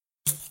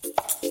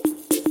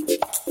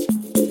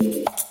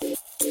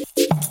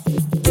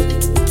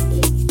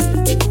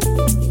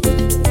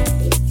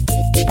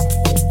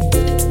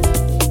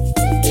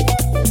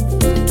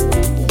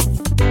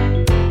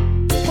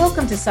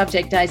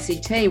Subject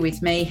ACT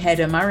with me,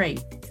 Hedda Murray.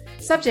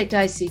 Subject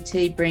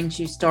ACT brings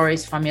you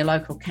stories from your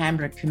local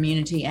Canberra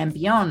community and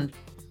beyond,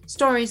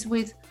 stories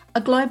with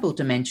a global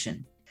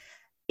dimension.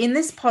 In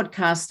this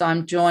podcast,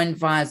 I'm joined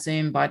via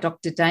Zoom by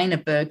Dr. Dana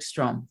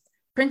Bergstrom,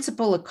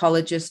 Principal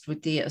Ecologist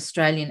with the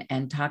Australian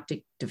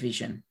Antarctic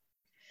Division.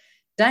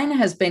 Dana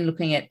has been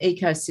looking at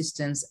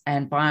ecosystems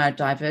and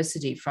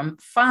biodiversity from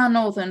far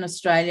northern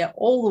Australia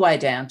all the way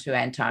down to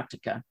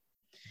Antarctica.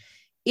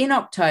 In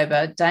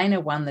October, Dana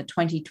won the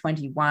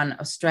 2021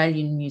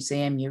 Australian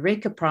Museum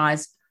Eureka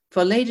Prize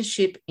for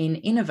Leadership in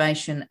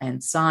Innovation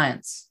and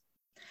Science.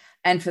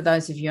 And for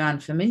those of you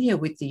unfamiliar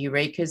with the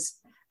Eurekas,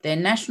 they're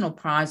national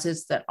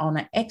prizes that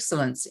honour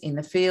excellence in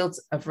the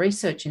fields of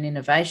research and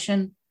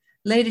innovation,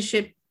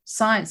 leadership,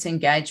 science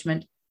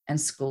engagement, and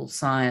school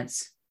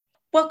science.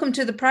 Welcome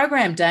to the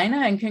program, Dana,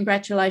 and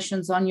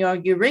congratulations on your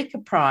Eureka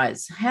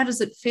Prize. How does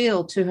it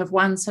feel to have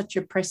won such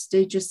a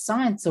prestigious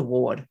science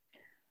award?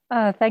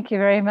 Thank you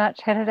very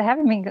much, Hannah, for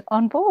having me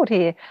on board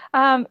here.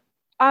 I'm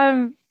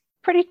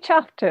pretty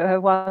chuffed to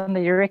have won the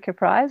Eureka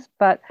Prize,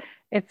 but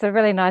it's a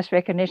really nice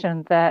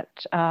recognition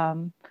that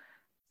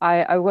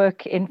I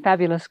work in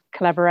fabulous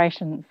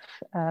collaborations.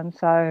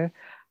 So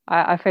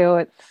I feel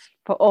it's,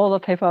 for all the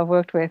people I've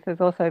worked with,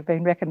 has also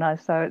been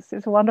recognised. So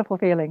it's a wonderful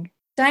feeling.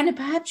 Dana,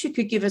 perhaps you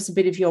could give us a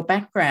bit of your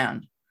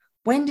background.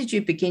 When did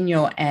you begin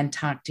your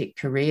Antarctic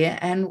career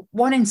and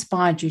what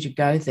inspired you to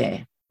go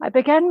there? I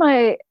began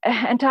my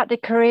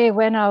Antarctic career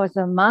when I was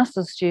a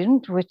master's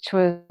student, which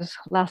was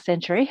last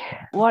century.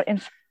 What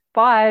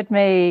inspired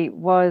me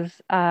was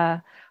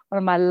one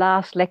of my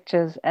last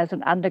lectures as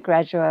an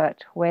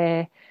undergraduate,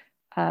 where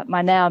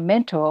my now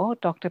mentor,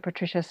 Dr.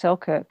 Patricia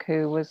Selkirk,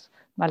 who was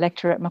my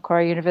lecturer at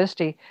Macquarie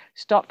University,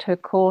 stopped her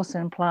course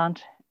in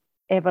plant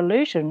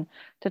evolution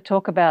to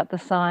talk about the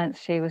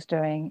science she was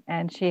doing.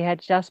 And she had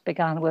just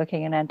begun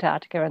working in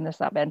Antarctica and the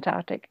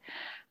subantarctic.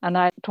 And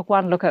I took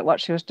one look at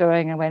what she was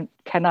doing and went,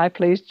 can I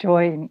please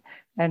join?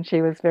 And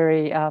she was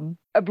very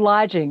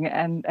obliging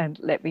and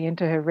let me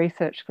into her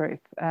research group.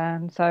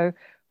 And so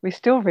we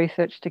still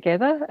research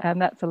together,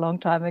 and that's a long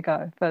time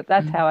ago. But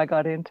that's how I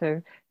got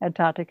into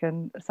Antarctic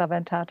and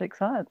subantarctic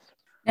science.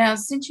 Now,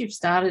 since you've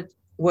started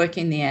work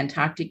in the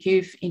Antarctic,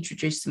 you've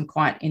introduced some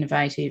quite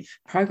innovative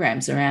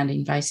programs around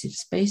invasive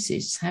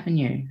species, haven't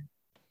you?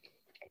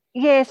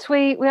 Yes,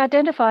 we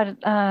identified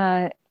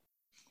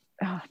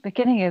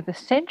beginning of the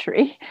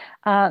century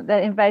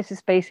that invasive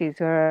species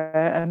were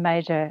a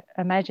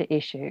major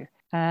issue.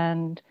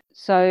 And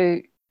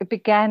so it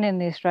began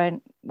in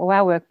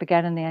our work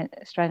began in the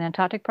Australian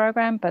Antarctic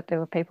Program, but there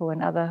were people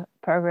in other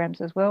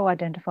programs as well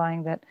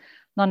identifying that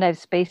non-native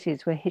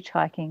species were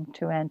hitchhiking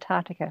to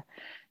Antarctica.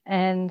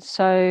 And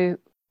so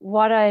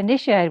what I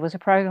initiated was a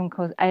program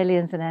called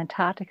Aliens in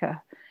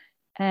Antarctica.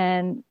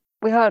 And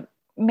we got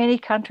many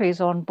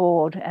countries on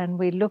board, and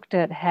we looked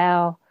at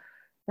how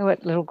there were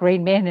little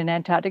green men in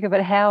Antarctica,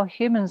 but how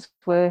humans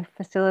were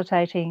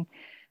facilitating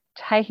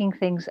taking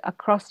things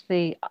across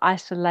the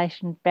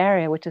isolation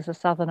barrier, which is the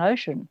Southern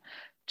Ocean,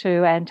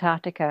 to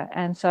Antarctica.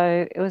 And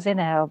so it was in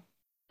our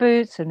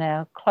boots and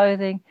our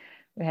clothing.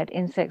 We had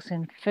insects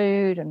in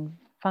food and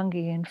fungi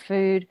in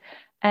food.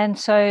 And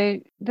so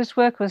this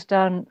work was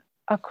done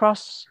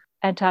across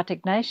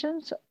Antarctic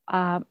nations,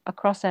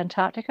 across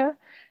Antarctica,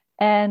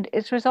 and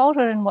it's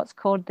resulted in what's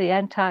called the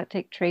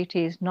Antarctic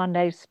Treaties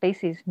Non-Native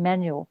Species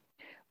Manual,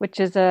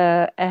 which is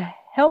a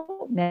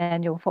help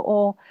manual for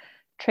all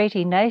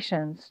treaty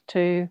nations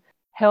to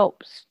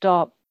help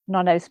stop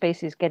non-native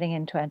species getting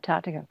into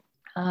Antarctica.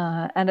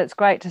 And it's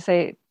great to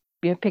see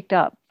it picked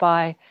up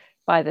by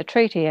the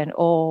treaty and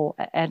all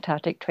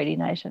Antarctic treaty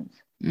nations.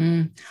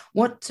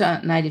 What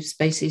native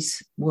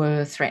species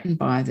were threatened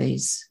by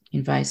these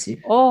invasive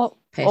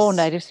pests? All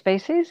native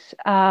species.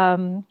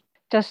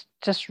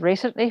 Just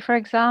recently, for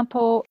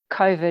example,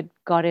 COVID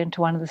got into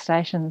one of the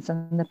stations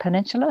in the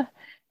peninsula.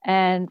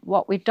 And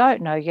what we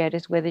don't know yet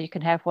is whether you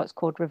can have what's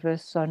called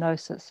reverse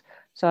zoonosis.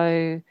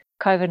 So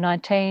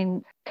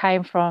COVID-19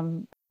 came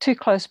from too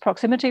close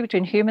proximity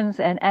between humans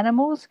and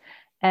animals.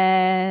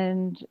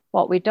 And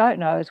what we don't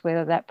know is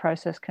whether that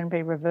process can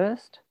be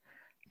reversed.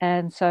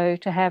 And so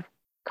to have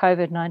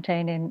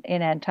COVID-19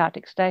 in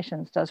Antarctic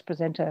stations does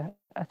present a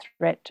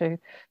threat to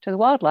the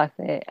wildlife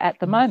there at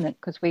the moment,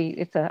 because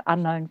it's an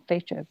unknown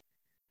feature.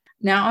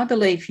 Now, I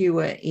believe you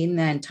were in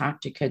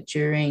Antarctica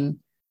during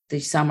the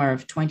summer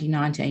of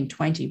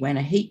 2019-20 when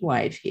a heat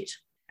wave hit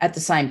at the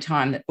same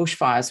time that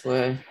bushfires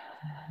were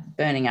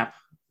burning up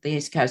the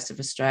east coast of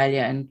Australia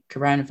and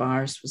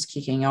coronavirus was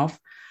kicking off.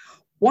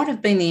 What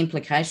have been the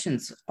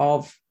implications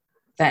of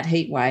that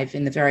heat wave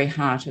in the very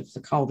heart of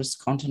the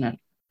coldest continent?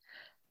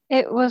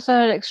 It was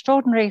an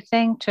extraordinary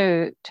thing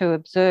to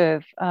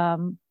observe.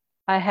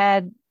 I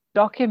had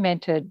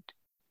documented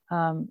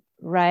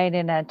rain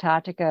in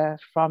Antarctica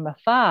from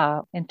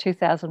afar in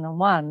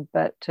 2001,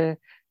 but to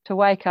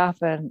wake up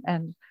and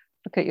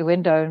look at your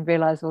window and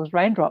realise there was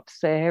raindrops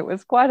there, it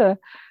was quite a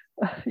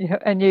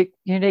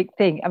unique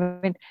thing. I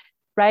mean,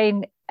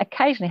 rain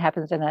occasionally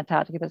happens in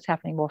Antarctica, but it's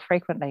happening more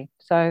frequently.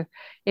 So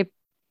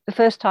the the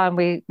first time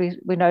we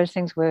noticed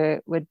things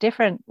were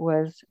different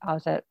was I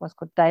was at what's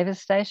called Davis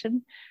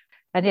Station.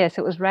 And yes,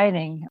 it was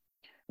raining.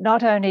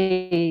 Not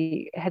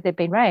only had there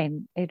been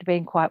rain, it had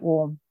been quite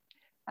warm.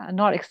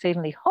 Not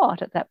exceedingly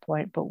hot at that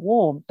point, but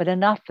warm, but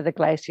enough for the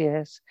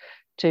glaciers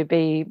to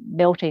be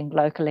melting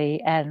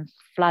locally and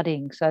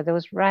flooding. So there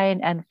was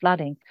rain and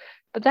flooding.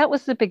 But that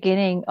was the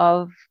beginning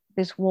of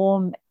this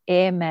warm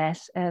air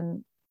mass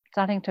and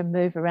starting to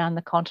move around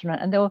the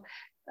continent. And there were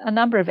a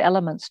number of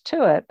elements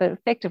to it, but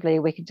effectively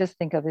we could just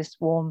think of this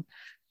warm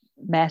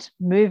mass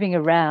moving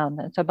around.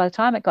 And so by the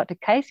time it got to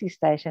Casey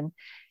Station,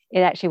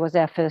 it actually was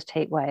our first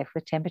heat wave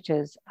with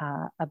temperatures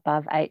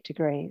above 8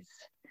 degrees.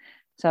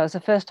 So it was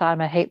the first time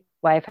a heat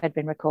wave had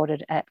been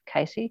recorded at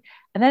Casey,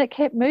 and then it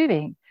kept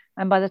moving.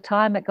 And by the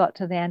time it got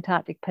to the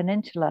Antarctic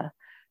Peninsula,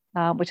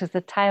 which is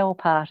the tail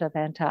part of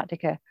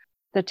Antarctica,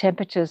 the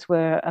temperatures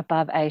were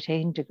above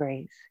 18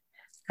 degrees.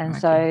 And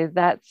so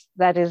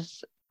that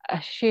is a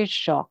huge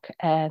shock.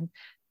 And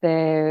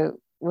there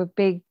were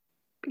big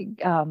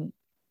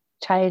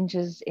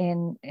changes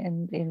in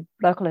the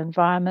local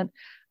environment.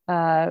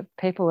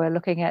 People were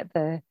looking at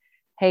the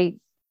heat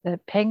the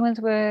penguins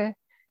were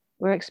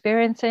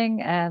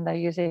experiencing, and they're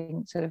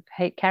using sort of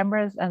heat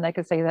cameras, and they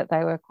could see that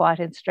they were quite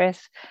in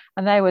stress,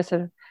 and they were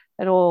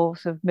had all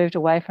sort of moved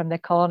away from their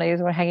colonies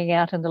and were hanging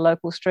out in the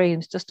local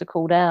streams just to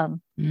cool down.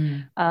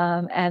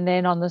 And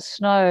then on the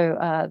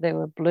snow, there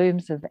were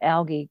blooms of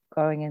algae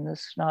growing in the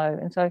snow.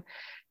 And so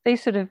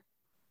these sort of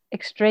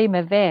extreme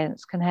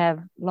events can have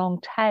long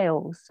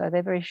tails, so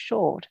they're very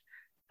short.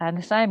 And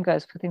the same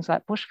goes for things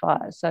like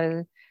bushfires.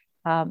 So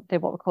they're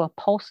what we call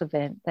a pulse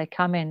event. They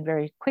come in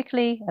very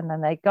quickly and then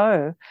they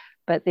go,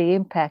 but the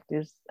impact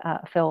is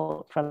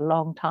felt for a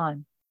long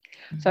time.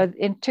 So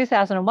in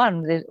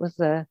 2001, there was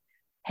a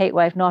heat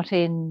wave not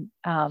in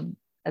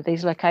at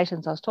these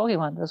locations I was talking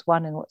about. There was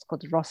one in what's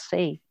called the Ross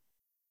Sea.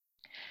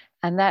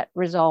 And that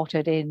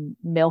resulted in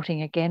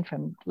melting again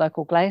from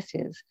local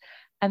glaciers.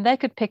 And they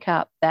could pick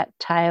up that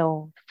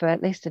tail for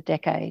at least a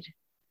decade.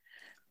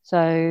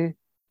 So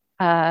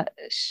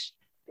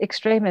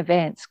extreme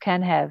events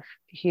can have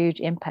huge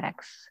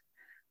impacts.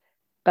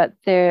 But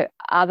there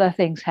are other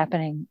things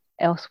happening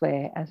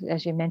elsewhere.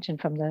 As you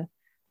mentioned, from the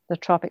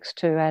tropics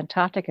to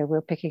Antarctica,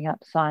 we're picking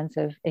up signs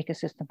of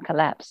ecosystem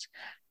collapse.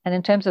 And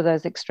in terms of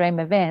those extreme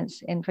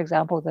events, in, for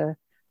example, the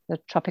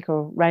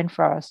tropical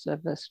rainforests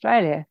of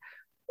Australia,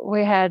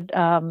 we had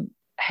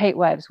heat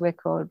waves we're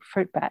called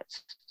fruit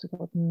bats, it's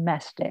called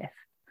mass death.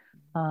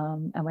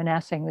 And we're now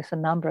seeing this a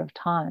number of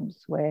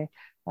times where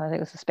it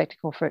was a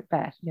spectacle fruit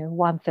bat,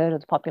 1/3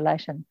 of the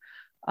population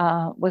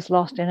was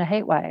lost in a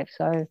heat wave.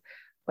 So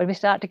when we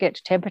start to get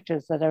to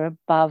temperatures that are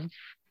above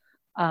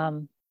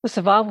the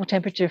survival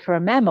temperature for a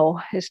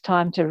mammal, it's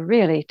time to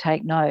really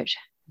take note.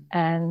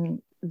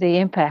 And the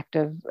impact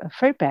of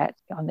fruit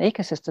bats on the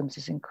ecosystems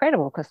is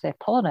incredible because they're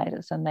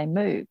pollinators and they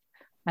move.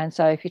 And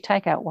so if you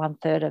take out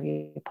 1/3 of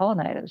your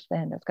pollinators,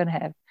 then it's going to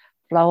have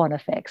flow-on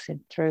effects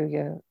through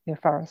your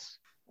forests.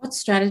 What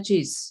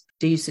strategies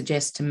do you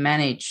suggest to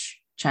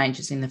manage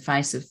changes in the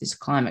face of this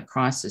climate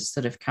crisis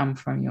that have come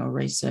from your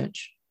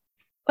research?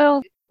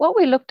 Well, what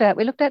we looked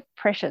at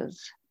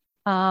pressures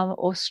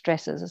or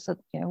stresses. So,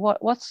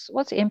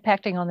 what's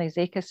impacting on these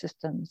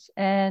ecosystems?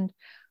 And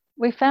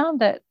we found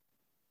that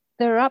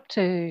there are up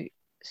to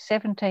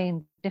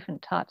 17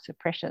 different types of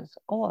pressures,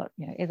 or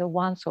either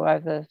once or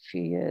over a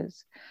few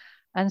years.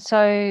 And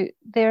so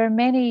there are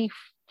many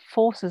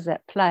forces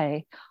at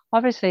play.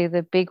 Obviously,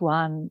 the big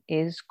one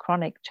is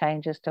chronic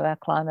changes to our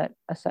climate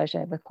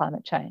associated with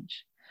climate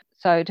change.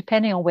 So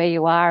depending on where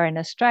you are in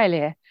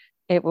Australia,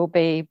 it will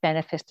be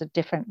manifested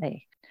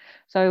differently.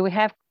 So we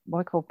have what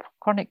we call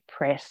chronic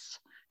press.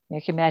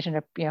 You can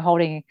imagine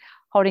holding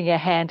your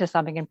hand to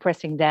something and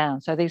pressing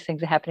down. So these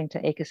things are happening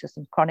to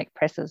ecosystems. Chronic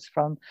presses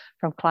from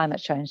climate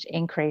change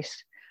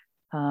increase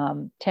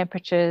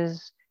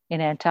temperatures in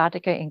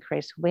Antarctica,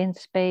 increase wind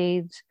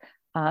speeds,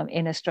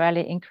 in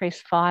Australia,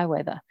 increase fire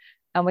weather.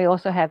 And we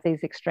also have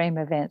these extreme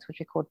events,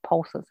 which are called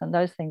pulses. And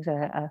those things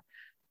are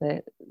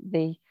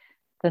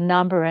the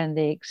number and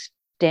the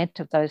extent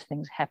of those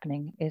things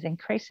happening is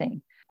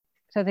increasing.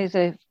 So these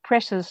are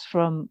pressures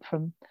from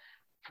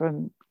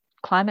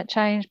climate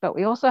change, but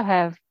we also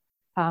have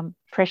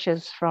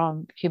pressures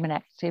from human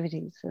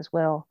activities as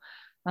well.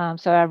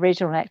 So our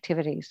regional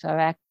activities, so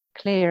our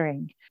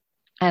clearing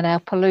and our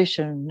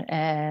pollution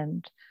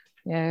and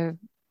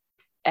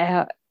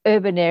our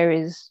urban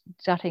areas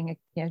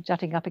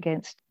jutting up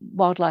against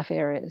wildlife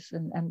areas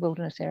and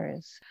wilderness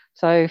areas.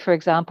 So, for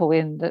example,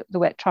 in the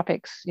wet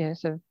tropics,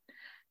 so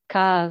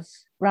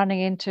cars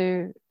running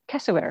into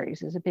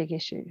cassowaries is a big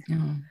issue.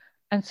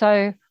 And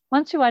so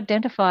once you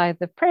identify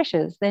the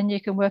pressures, then you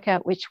can work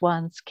out which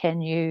ones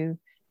can you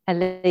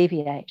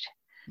alleviate.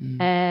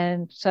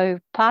 And so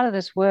part of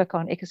this work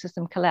on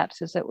ecosystem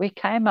collapse is that we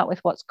came up with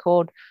what's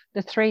called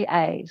the 3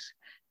 A's.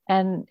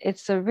 And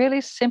it's a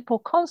really simple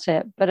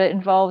concept, but it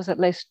involves at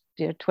least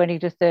 20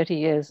 to 30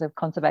 years of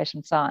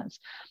conservation science.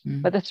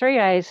 But the 3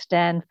 A's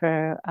stand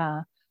for,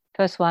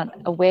 first one,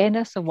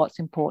 awareness of what's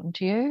important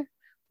to you.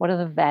 What are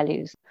the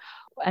values?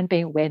 and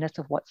being awareness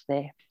of what's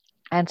there.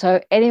 And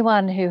so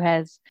anyone who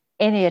has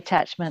any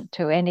attachment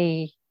to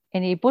any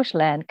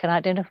bushland can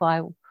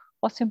identify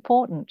what's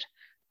important.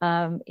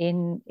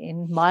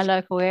 In my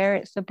local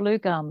area, it's the blue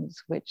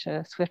gums, which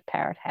are swift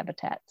parrot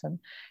habitats and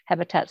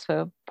habitats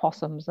for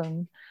possums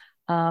and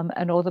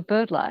all the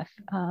bird life.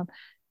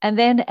 And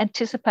then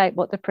anticipate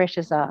what the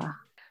pressures are.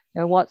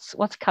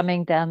 What's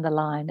coming down the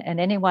line, and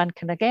anyone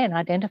can again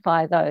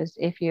identify those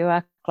if you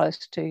are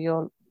close to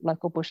your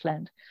local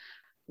bushland.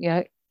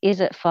 Is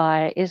it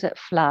fire? Is it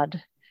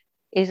flood?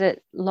 Is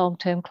it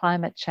long-term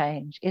climate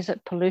change? Is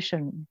it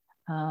pollution?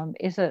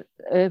 Is it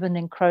urban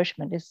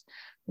encroachment? Is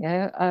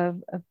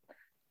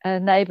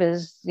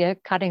neighbours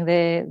cutting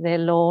their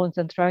lawns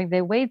and throwing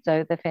their weeds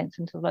over the fence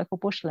into the local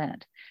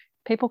bushland?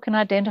 People can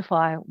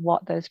identify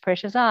what those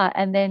pressures are,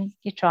 and then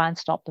you try and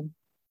stop them.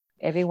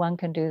 Everyone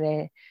can do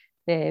their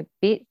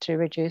bit to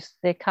reduce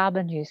their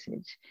carbon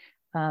usage.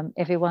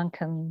 Everyone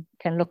can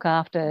look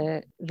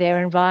after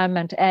their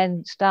environment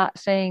and start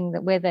seeing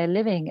that where they're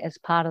living as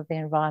part of the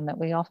environment.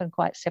 We often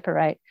quite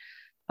separate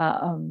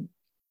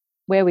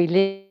where we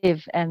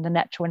live and the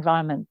natural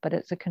environment, but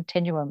it's a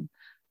continuum.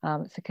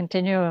 It's a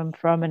continuum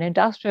from an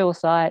industrial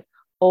site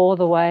all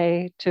the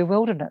way to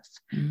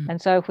wilderness.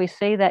 And so if we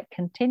see that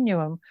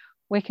continuum,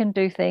 we can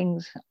do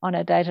things on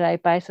a day-to-day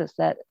basis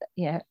that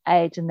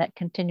aids in that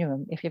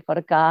continuum. If you've got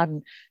a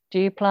garden, do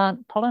you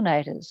plant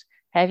pollinators?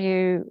 Have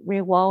you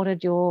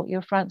rewilded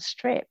your front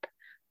strip?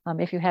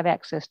 If you have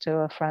access to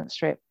a front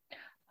strip,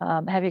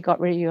 have you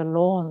got rid of your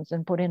lawns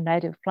and put in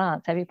native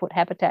plants? Have you put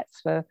habitats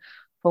for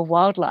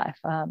wildlife?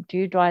 Do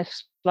you drive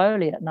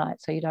slowly at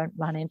night so you don't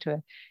run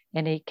into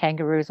any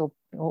kangaroos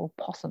or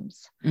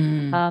possums?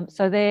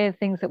 So they're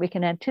things that we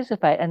can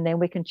anticipate, and then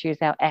we can choose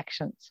our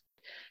actions.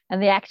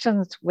 And the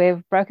actions,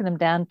 we've broken them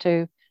down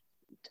to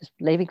just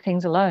leaving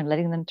things alone,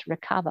 letting them to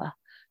recover.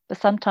 But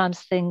sometimes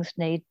things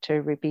need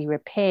to be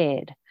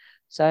repaired.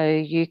 So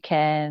you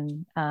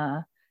can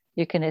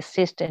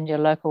assist in your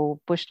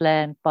local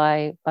bushland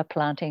by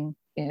planting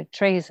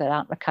trees that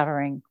aren't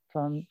recovering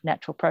from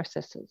natural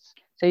processes.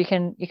 So you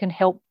can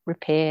help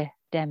repair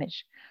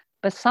damage.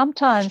 But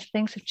sometimes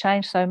things have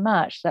changed so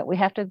much that we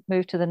have to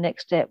move to the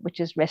next step,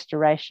 which is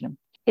restoration.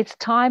 It's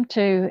time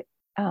to,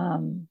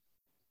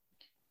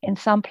 in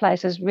some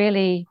places,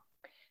 really,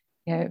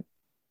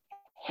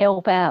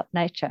 help out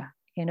nature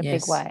in a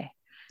big way.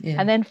 Yeah.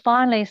 And then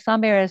finally,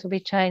 some areas will be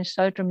changed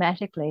so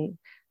dramatically.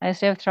 And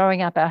instead of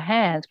throwing up our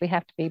hands, we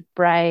have to be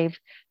brave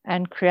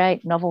and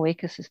create novel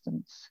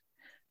ecosystems.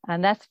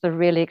 And that's the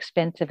really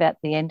expensive at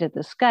the end of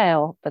the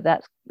scale, but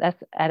that's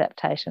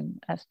adaptation,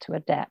 as to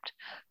adapt.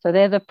 So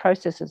they're the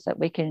processes that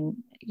we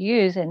can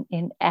use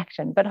in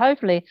action. But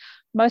hopefully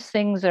most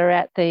things are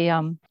at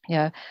the,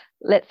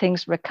 let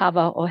things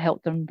recover or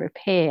help them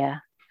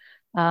repair.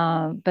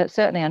 But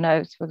certainly I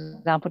know, for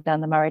example,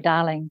 down the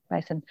Murray-Darling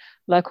Basin,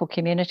 local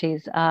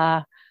communities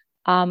are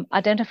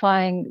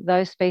identifying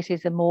those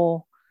species are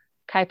more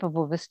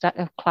capable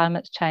of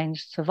climate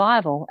change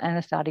survival and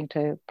are starting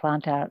to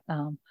plant out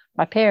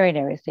riparian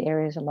areas, the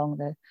areas along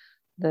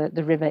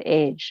the river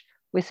edge,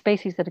 with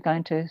species that are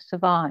going to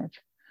survive.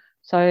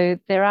 So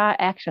there are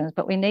actions,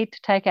 but we need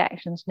to take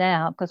actions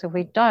now, because if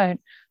we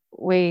don't,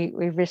 we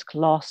risk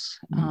loss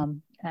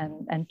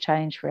and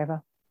change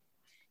forever.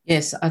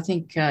 Yes, I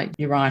think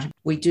you're right.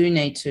 We do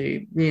need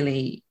to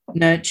really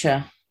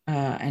nurture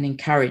and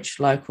encourage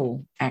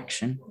local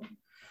action.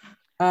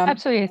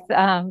 Absolutely.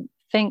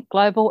 Think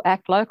global,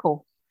 act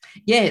local.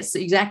 Yes,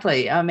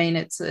 exactly. I mean,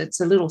 it's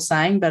a little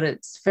saying, but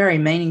it's very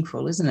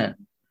meaningful, isn't it?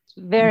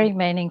 Very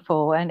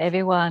meaningful, and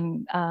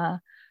everyone.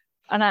 And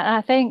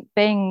I think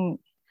being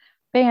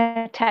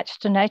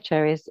attached to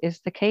nature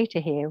is the key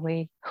to here.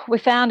 We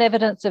found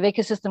evidence of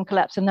ecosystem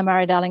collapse in the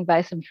Murray-Darling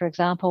Basin, for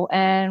example,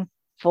 and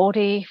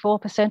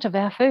 44% of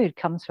our food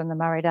comes from the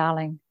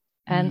Murray-Darling.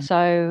 And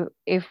so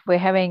if we're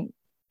having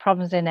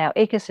problems in our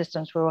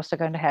ecosystems, we're also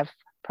going to have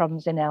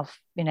problems in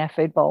our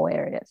food bowl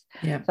areas.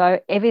 Yeah. So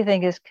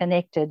everything is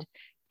connected.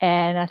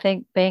 And I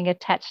think being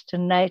attached to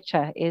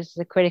nature is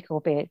the critical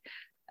bit.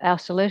 Our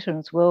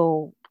solutions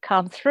will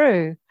come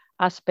through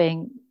us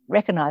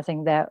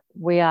recognizing that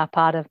we are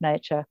part of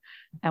nature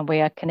and we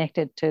are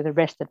connected to the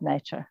rest of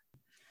nature.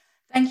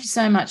 Thank you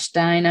so much,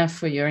 Dana,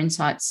 for your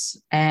insights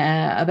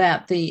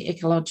about the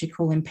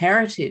ecological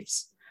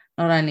imperatives,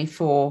 not only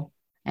for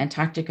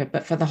Antarctica,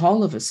 but for the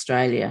whole of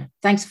Australia.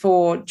 Thanks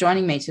for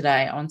joining me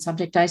today on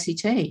Subject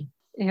ACT.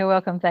 You're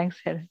welcome. Thanks,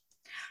 Heather.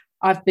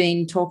 I've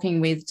been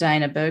talking with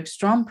Dana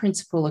Bergstrom,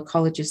 Principal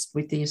Ecologist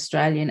with the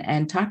Australian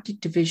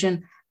Antarctic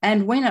Division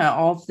and winner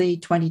of the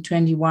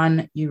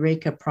 2021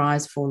 Eureka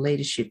Prize for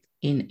Leadership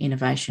in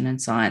Innovation and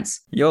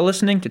Science. You're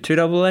listening to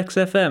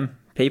 2XX FM,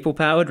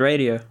 People-Powered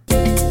Radio.